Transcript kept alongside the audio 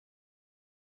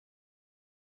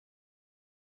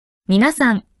皆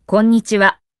さん、こんにち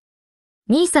は。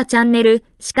みーさチャンネル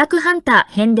資格ハンタ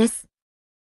ー編です。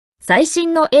最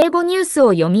新の英語ニュース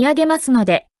を読み上げますの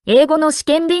で、英語の試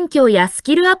験勉強やス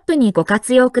キルアップにご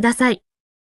活用ください。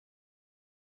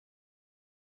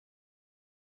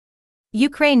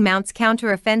Ukraine mounts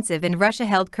counter-offensive in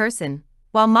Russia-held Kherson,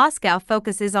 while Moscow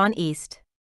focuses on east.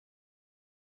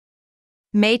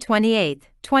 May 28,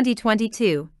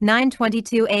 2022,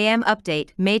 9:22 a.m.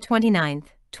 Update, May 29,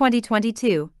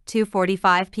 2022,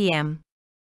 2:45 p.m.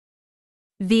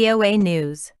 VOA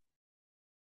News.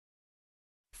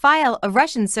 File: A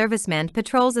Russian serviceman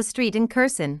patrols a street in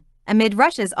Kherson, amid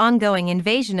Russia's ongoing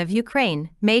invasion of Ukraine,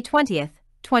 May 20,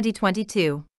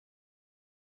 2022.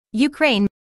 Ukraine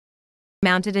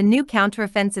mounted a new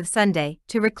counteroffensive Sunday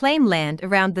to reclaim land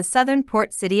around the southern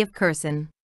port city of Kherson.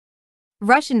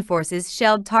 Russian forces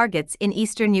shelled targets in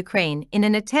eastern Ukraine in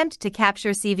an attempt to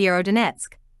capture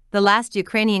Severodonetsk, the last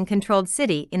Ukrainian-controlled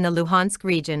city in the Luhansk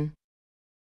region.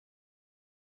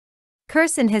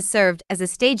 Kherson has served as a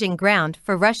staging ground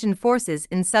for Russian forces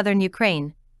in southern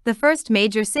Ukraine, the first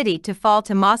major city to fall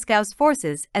to Moscow's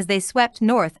forces as they swept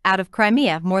north out of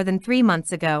Crimea more than 3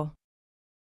 months ago.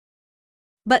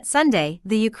 But Sunday,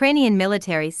 the Ukrainian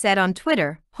military said on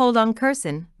Twitter, "Hold on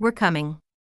Kherson, we're coming."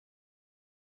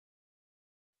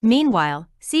 Meanwhile,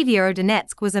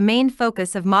 Severodonetsk was a main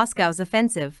focus of Moscow's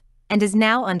offensive, and is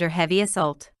now under heavy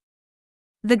assault.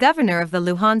 The governor of the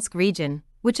Luhansk region,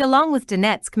 which along with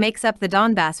Donetsk makes up the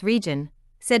Donbass region,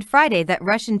 said Friday that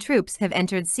Russian troops have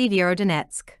entered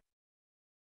Severodonetsk.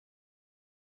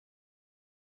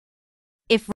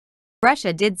 If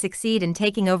Russia did succeed in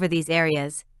taking over these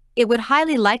areas, it would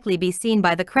highly likely be seen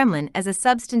by the Kremlin as a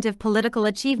substantive political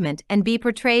achievement and be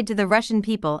portrayed to the Russian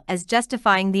people as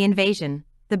justifying the invasion,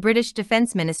 the British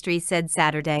Defense Ministry said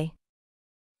Saturday.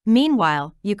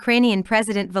 Meanwhile, Ukrainian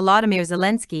President Volodymyr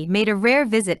Zelensky made a rare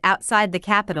visit outside the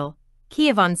capital,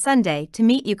 Kyiv, on Sunday to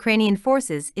meet Ukrainian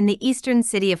forces in the eastern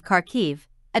city of Kharkiv,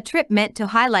 a trip meant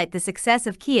to highlight the success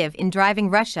of Kyiv in driving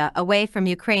Russia away from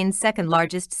Ukraine's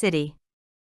second-largest city.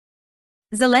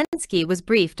 Zelensky was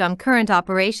briefed on current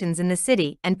operations in the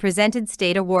city and presented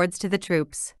state awards to the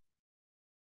troops.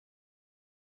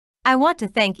 "I want to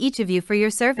thank each of you for your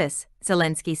service,"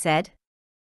 Zelensky said.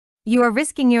 "You are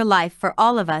risking your life for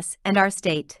all of us and our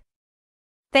state.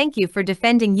 Thank you for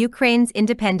defending Ukraine's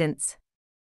independence.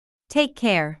 Take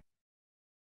care."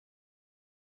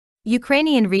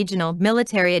 Ukrainian Regional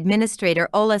Military Administrator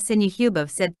Ola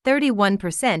Sinyuhubov said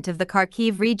 31% of the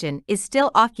Kharkiv region is still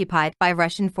occupied by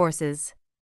Russian forces.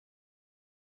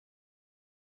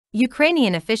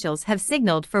 Ukrainian officials have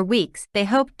signaled for weeks they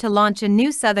hoped to launch a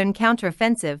new southern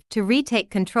counteroffensive to retake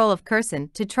control of Kherson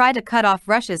to try to cut off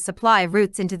Russia's supply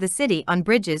routes into the city on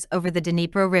bridges over the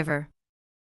Dnipro River.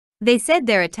 They said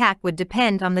their attack would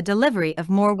depend on the delivery of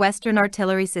more Western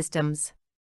artillery systems.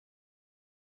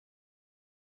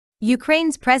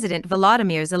 Ukraine's President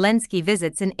Volodymyr Zelensky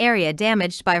visits an area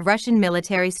damaged by Russian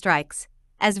military strikes,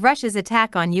 as Russia's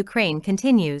attack on Ukraine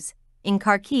continues, in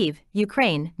Kharkiv,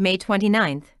 Ukraine, May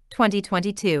 29,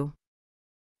 2022.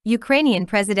 Ukrainian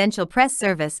Presidential Press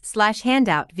Service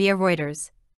 /handout via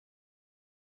Reuters.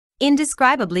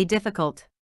 Indescribably difficult.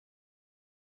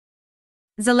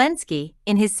 Zelensky,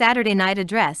 in his Saturday night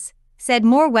address, said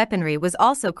more weaponry was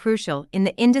also crucial in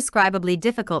the indescribably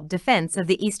difficult defense of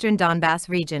the eastern Donbass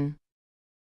region.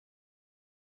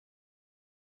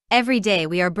 "Every day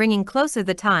we are bringing closer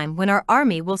the time when our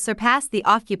army will surpass the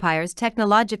occupiers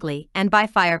technologically and by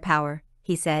firepower,"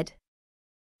 he said.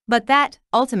 But that,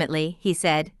 ultimately, he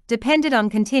said, depended on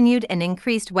continued and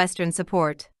increased Western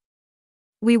support.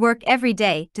 "We work every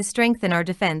day to strengthen our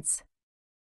defense.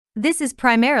 This is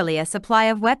primarily a supply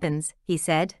of weapons," he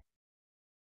said.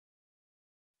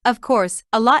 "Of course,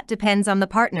 a lot depends on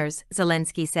the partners,"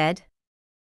 Zelensky said.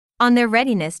 "On their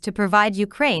readiness to provide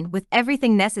Ukraine with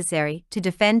everything necessary to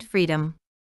defend freedom."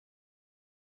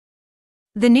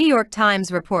 The New York Times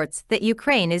reports that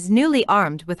Ukraine is newly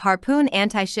armed with Harpoon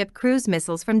anti-ship cruise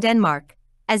missiles from Denmark,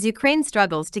 as Ukraine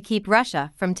struggles to keep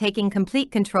Russia from taking complete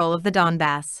control of the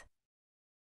Donbass.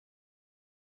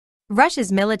 Russia's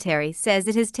military says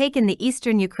it has taken the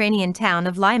eastern Ukrainian town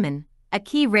of Lyman, a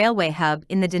key railway hub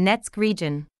in the Donetsk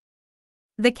region.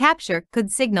 The capture could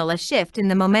signal a shift in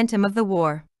the momentum of the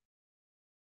war.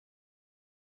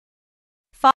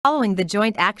 Following the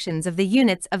joint actions of the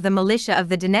units of the militia of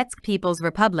the Donetsk People's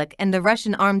Republic and the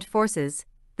Russian armed forces,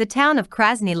 the town of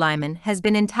Krasny Lyman has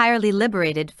been entirely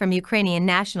liberated from Ukrainian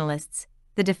nationalists,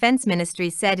 the Defense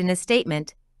Ministry said in a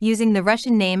statement, using the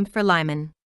Russian name for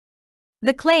Lyman.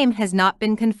 The claim has not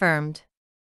been confirmed.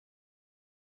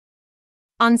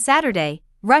 On Saturday,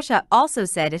 Russia also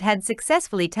said it had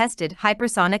successfully tested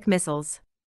hypersonic missiles.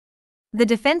 The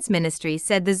Defense Ministry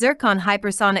said the Zircon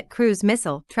hypersonic cruise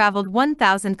missile traveled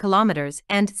 1,000 kilometers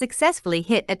and successfully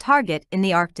hit a target in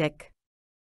the Arctic.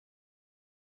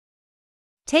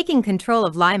 Taking control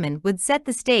of Lyman would set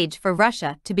the stage for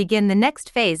Russia to begin the next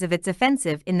phase of its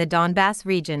offensive in the Donbass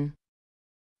region.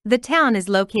 The town is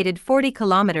located 40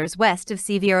 kilometers west of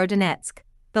Severodonetsk,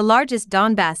 the largest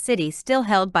Donbass city still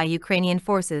held by Ukrainian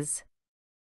forces.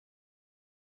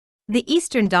 The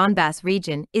eastern Donbass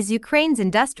region is Ukraine's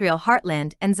industrial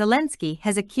heartland, and Zelensky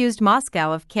has accused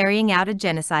Moscow of carrying out a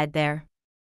genocide there.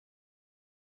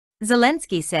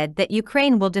 Zelensky said that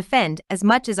Ukraine will defend as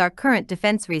much as our current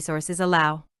defense resources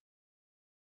allow.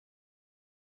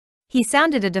 He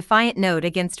sounded a defiant note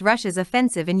against Russia's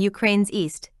offensive in Ukraine's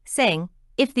east, saying,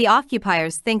 "If the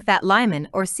occupiers think that Lyman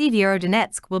or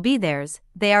Severodonetsk will be theirs,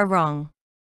 they are wrong.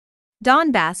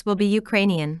 Donbass will be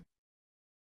Ukrainian."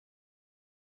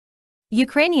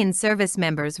 Ukrainian service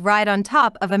members ride on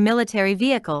top of a military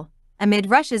vehicle amid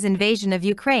Russia's invasion of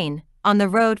Ukraine on the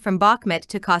road from Bakhmut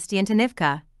to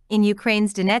Kostiantynivka in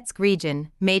Ukraine's Donetsk region,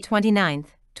 May 29,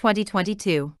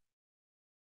 2022.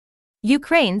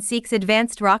 Ukraine seeks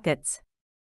advanced rockets.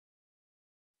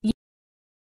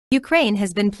 Ukraine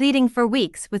has been pleading for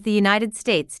weeks with the United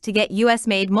States to get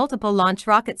US-made multiple launch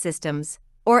rocket systems,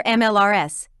 or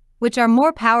MLRS, which are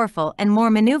more powerful and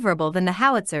more maneuverable than the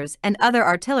howitzers and other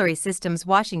artillery systems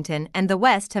Washington and the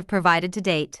West have provided to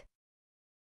date.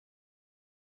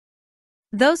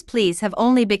 Those pleas have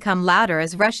only become louder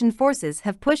as Russian forces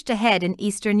have pushed ahead in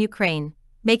eastern Ukraine,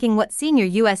 making what senior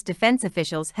U.S. defense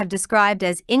officials have described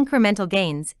as incremental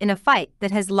gains in a fight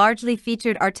that has largely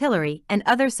featured artillery and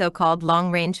other so-called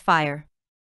long-range fire.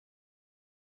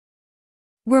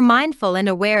 "We're mindful and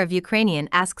aware of Ukrainian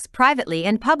asks privately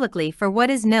and publicly for what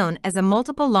is known as a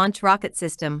multiple launch rocket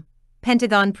system,"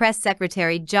 Pentagon Press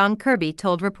Secretary John Kirby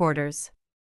told reporters.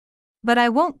 "But I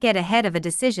won't get ahead of a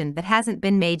decision that hasn't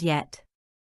been made yet.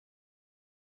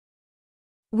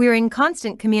 We're in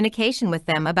constant communication with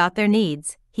them about their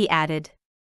needs," he added.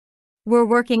 "We're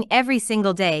working every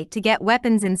single day to get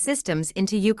weapons and systems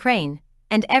into Ukraine,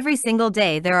 and every single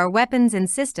day there are weapons and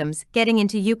systems getting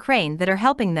into Ukraine that are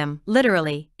helping them,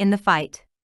 literally, in the fight."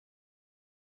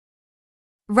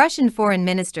 Russian Foreign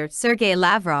Minister Sergei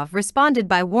Lavrov responded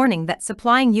by warning that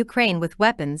supplying Ukraine with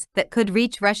weapons that could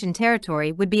reach Russian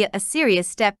territory would be a serious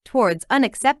step towards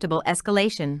unacceptable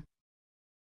escalation.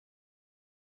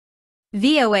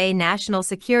 VOA National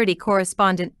Security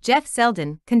Correspondent Jeff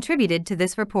Selden contributed to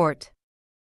this report.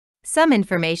 Some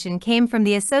information came from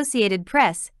the Associated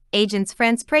Press, Agence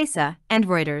France-Presse, and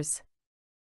Reuters.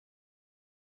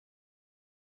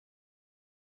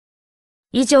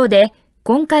 以上で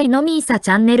今回のミーサ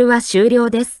チャンネルは終了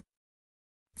です。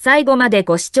最後まで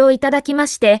ご視聴いただきま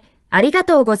してありが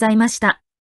とうございました。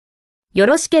よ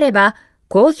ろしければ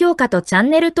高評価とチャン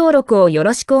ネル登録をよ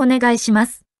ろしくお願いしま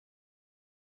す。